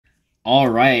All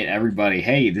right, everybody.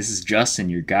 Hey, this is Justin,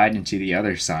 your guide into the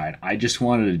other side. I just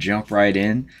wanted to jump right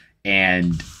in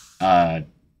and uh,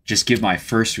 just give my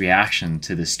first reaction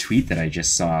to this tweet that I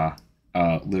just saw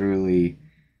literally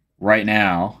right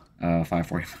now,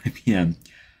 5:45 p.m.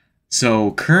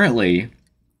 So currently,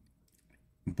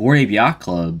 Board Ape Yacht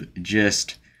Club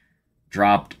just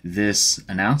dropped this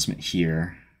announcement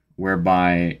here,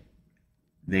 whereby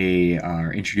they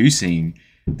are introducing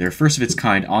their first of its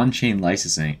kind on-chain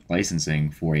licensing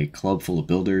for a club full of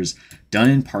builders, done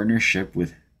in partnership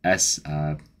with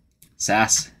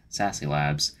Sassy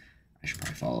Labs. I should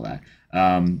probably follow that.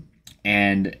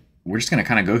 And we're just going to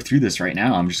kind of go through this right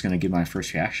now. I'm just going to give my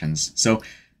first reactions. So,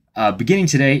 beginning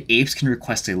today, apes can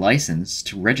request a license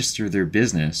to register their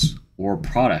business or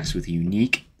products with a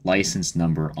unique license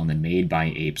number on the Made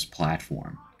by Apes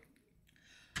platform.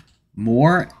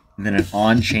 More than an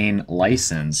on-chain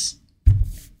license,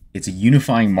 it's a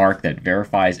unifying mark that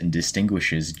verifies and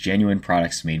distinguishes genuine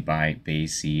products made by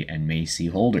BAYC and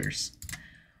MAYC holders.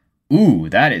 Ooh,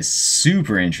 that is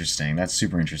super interesting. That's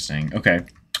super interesting. Okay.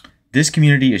 This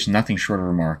community is nothing short of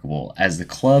remarkable, as the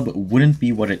club wouldn't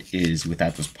be what it is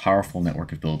without this powerful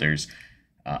network of builders.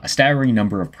 A staggering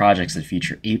number of projects that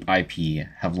feature Ape IP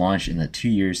have launched in the 2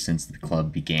 years since the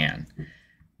club began.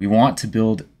 We want to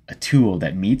build a tool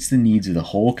that meets the needs of the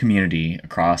whole community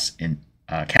across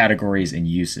categories and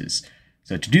uses.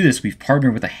 So to do this, we've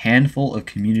partnered with a handful of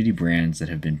community brands that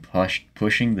have been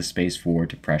pushing the space forward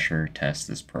to pressure test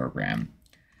this program.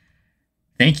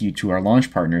 Thank you to our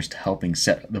launch partners to helping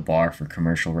set the bar for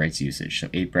commercial rights usage. So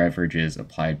Ape Beverages,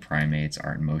 Applied Primates,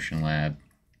 Art and Motion Lab,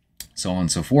 so on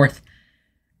and so forth.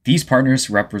 These partners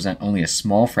represent only a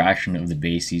small fraction of the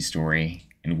BAYC story,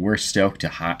 and we're stoked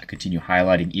to continue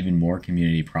highlighting even more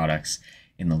community products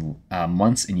in the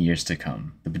months and years to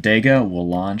come. The bodega will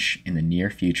launch in the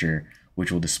near future,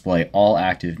 which will display all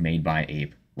active Made by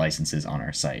Ape licenses on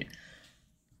our site.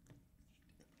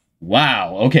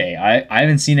 Wow, okay, I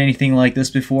haven't seen anything like this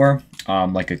before,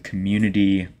 like a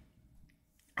community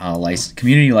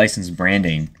license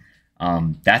branding.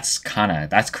 That's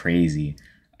crazy.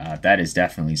 That is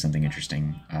definitely something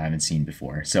interesting I haven't seen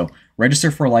before. So register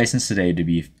for a license today to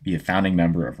be a founding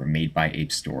member of our Made by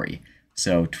Apes story.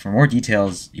 So for more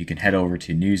details, you can head over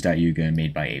to news.yuga and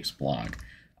Made by Apes blog.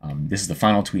 This is the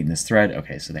final tweet in this thread.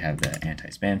 Okay, so they have the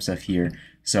anti-spam stuff here.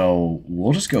 So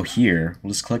we'll just go here.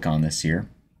 We'll just click on this here.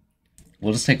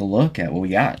 We'll just take a look at what we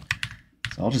got.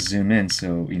 So I'll just zoom in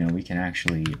so we can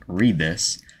actually read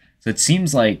this. So it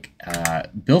seems like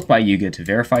built by Yuga to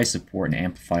verify, support, and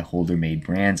amplify holder-made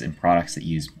brands and products that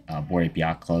use Bored Ape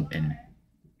Yacht Club and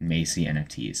MAYC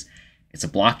NFTs. It's a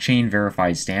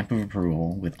blockchain-verified stamp of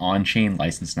approval with on-chain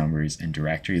license numbers and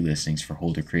directory listings for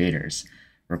holder creators.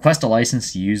 Request a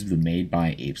license to use the Made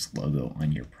by Apes logo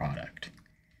on your product.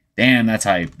 Damn, that's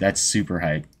hype. That's super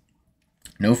hype.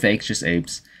 No fakes, just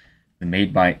apes. The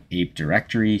Made by Ape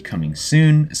directory coming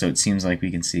soon. So it seems like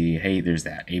we can see, hey, there's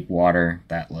that ape water.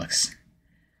 That's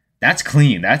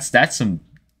clean. That's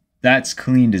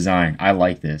clean design. I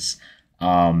like this.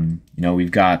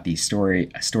 We've got the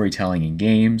storytelling in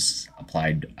games,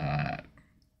 Applied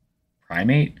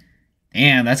Primate,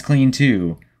 and that's clean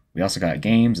too. We also got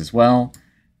games as well.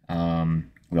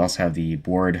 We also have the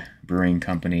Board Brewing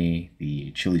Company,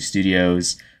 the Chili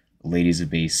Studios, Ladies of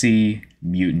BAYC,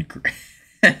 Mutant.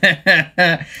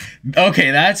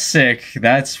 Okay, that's sick.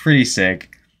 That's pretty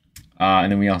sick.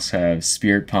 And then we also have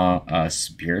Spirit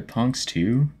Punks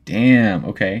too. Damn.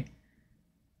 Okay.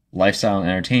 Lifestyle and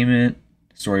Entertainment,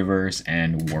 Storyverse,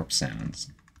 and Warp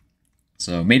Sounds.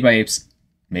 So Made by Apes,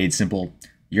 made simple.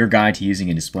 Your guide to using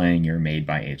and displaying your Made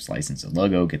by Apes license and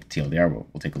logo. Get the TLDR.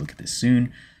 We'll take a look at this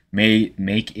soon.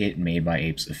 Make it Made by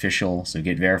Apes official. So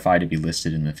get verified to be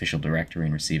listed in the official directory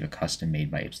and receive a custom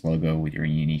Made by Apes logo with your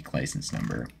unique license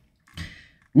number.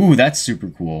 Ooh, that's super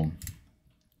cool.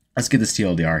 Let's get this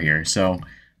TLDR here. So,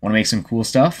 want to make some cool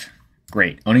stuff?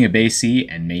 Great. Owning a BAYC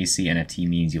and MAYC NFT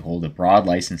means you hold a broad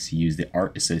license to use the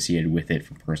art associated with it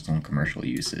for personal and commercial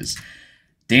uses.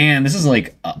 Damn, this is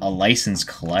like a licensed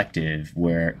collective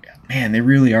where, man, they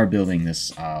really are building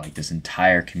this like this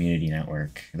entire community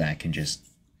network that can just,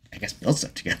 I guess, build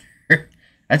stuff together.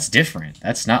 That's different.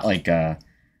 That's not like a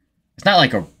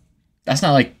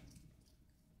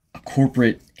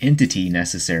corporate entity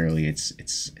necessarily. It's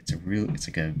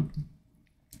like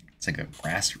a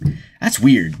grassroots. That's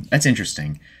weird. That's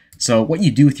interesting. So what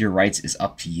you do with your rights is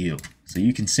up to you. So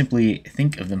you can simply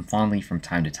think of them fondly from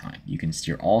time to time. You can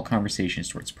steer all conversations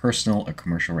towards personal or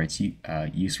commercial rights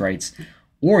use rights,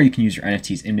 or you can use your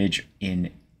NFT's image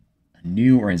in a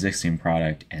new or existing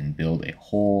product and build a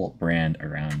whole brand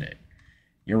around it.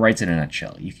 Your rights in a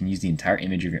nutshell. You can use the entire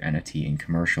image of your NFT in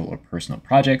commercial or personal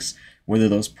projects, whether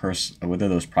those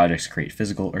projects create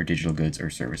physical or digital goods or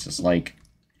services like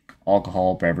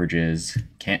alcohol, beverages,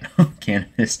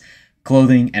 cannabis,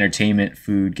 clothing, entertainment,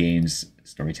 food, games,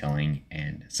 storytelling,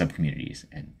 and subcommunities,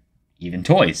 and even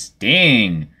toys.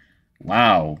 Dang!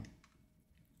 Wow.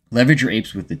 Leverage your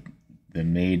apes with the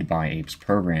Made by Apes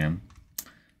program.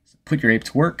 Put your ape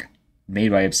to work.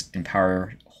 Made by Apes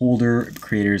empower holder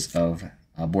creators of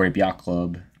Bored Ape Yacht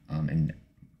Club and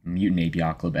Mutant Ape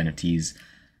Yacht Club NFTs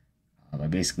by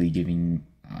basically giving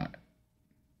by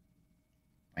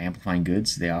amplifying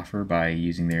goods they offer by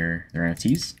using their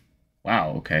NFTs.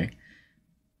 Wow, okay.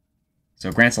 So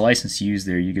it grants a license to use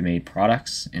their Yuga made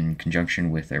products in conjunction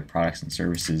with their products and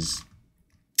services.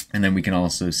 And then we can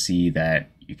also see that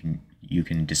you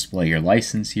can display your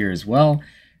license here as well,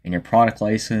 and your product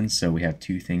license. So we have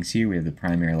two things here. We have the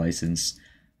primary license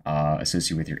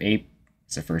associated with your ape.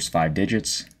 It's the first 5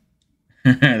 digits.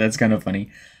 That's kind of funny.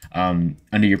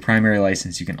 Under your primary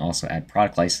license, you can also add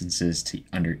product licenses to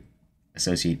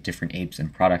associate different apes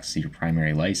and products to your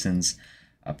primary license.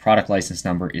 A product license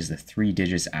number is the 3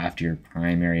 digits after your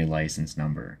primary license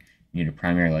number. You need a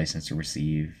primary license to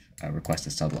request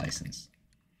a sub license.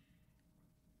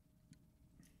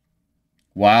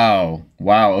 Wow.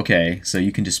 Wow. Okay. So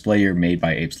you can display your Made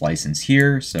by Apes license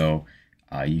here. So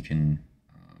you can,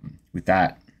 with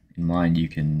that in mind, you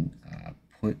can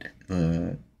put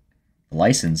the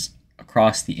license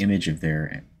across the image of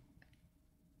their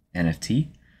NFT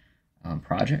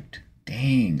project.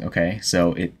 Dang. Okay.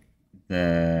 So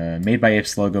the Made by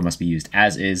Apes logo must be used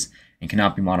as is and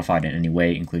cannot be modified in any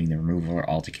way, including the removal or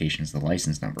alterations of the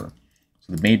license number.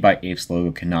 So the Made by Apes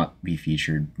logo cannot be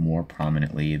featured more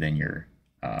prominently than your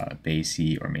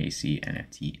BAYC or MAYC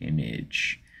NFT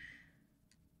image.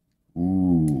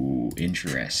 Ooh,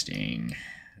 interesting.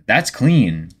 That's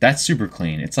clean. That's super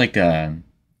clean. It's like a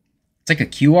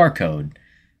QR code,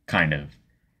 kind of.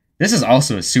 This is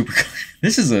also a super.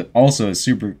 This is also a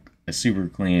super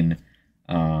clean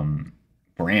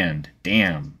brand.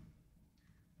 Damn.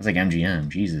 That's like MGM.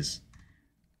 Jesus.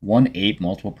 One ape,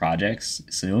 multiple projects.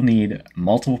 So you'll need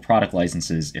multiple product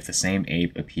licenses if the same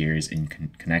ape appears in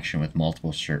connection with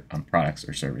multiple products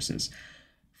or services.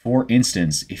 For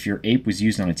instance, if your ape was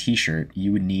used on a t-shirt,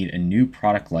 you would need a new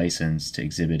product license to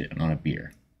exhibit it on a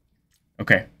beer.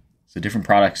 Okay, so different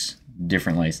products,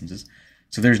 different licenses.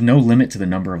 So there's no limit to the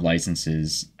number of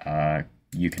licenses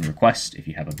you can request if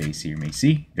you have a BAYC or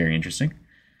MAYC. Very interesting.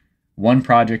 One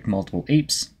project, multiple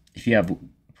apes. If you have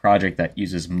project that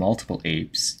uses multiple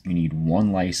apes, you need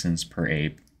 1 license per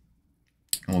ape,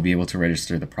 and we'll be able to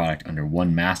register the product under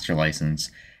 1 master license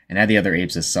and add the other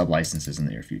apes as sub-licenses in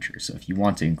the near future. So if you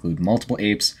want to include multiple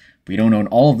apes, but you don't own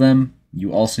all of them,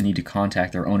 you also need to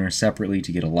contact their owner separately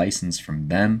to get a license from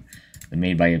them. The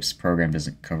Made by Apes program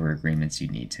doesn't cover agreements you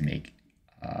need to make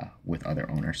with other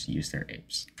owners to use their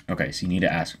apes. Okay, so you need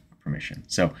to ask permission.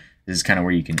 So this is kind of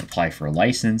where you can apply for a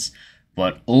license.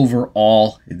 But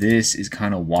overall, this is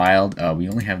kind of wild. We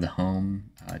only have the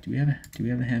home. Do we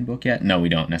have the handbook yet? No, we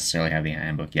don't necessarily have the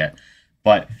handbook yet.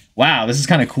 But wow, this is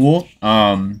kind of cool.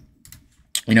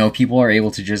 You know, people are able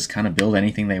to just kind of build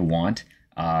anything they want,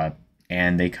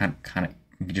 and they kind of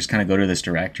just go to this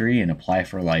directory and apply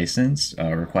for a license,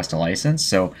 request a license.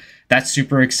 So that's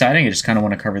super exciting. I just kind of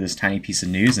want to cover this tiny piece of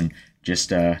news and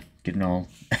just getting all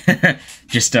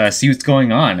just see what's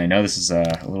going on. I know this is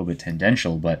a little bit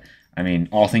tangential, but I mean,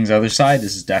 all things Otherside,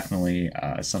 this is definitely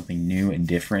something new and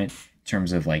different in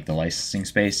terms of like the licensing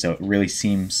space. So it really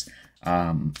seems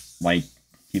like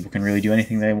people can really do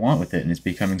anything they want with it, and it's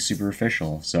becoming super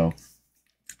official. So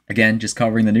again, just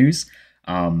covering the news.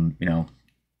 You know,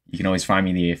 you can always find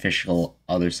me in the official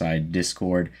Otherside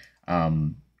Discord,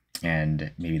 and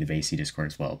maybe the BAYC Discord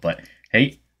as well. But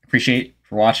hey, appreciate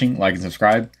for watching, like and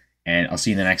subscribe, and I'll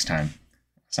see you the next time.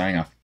 Signing off.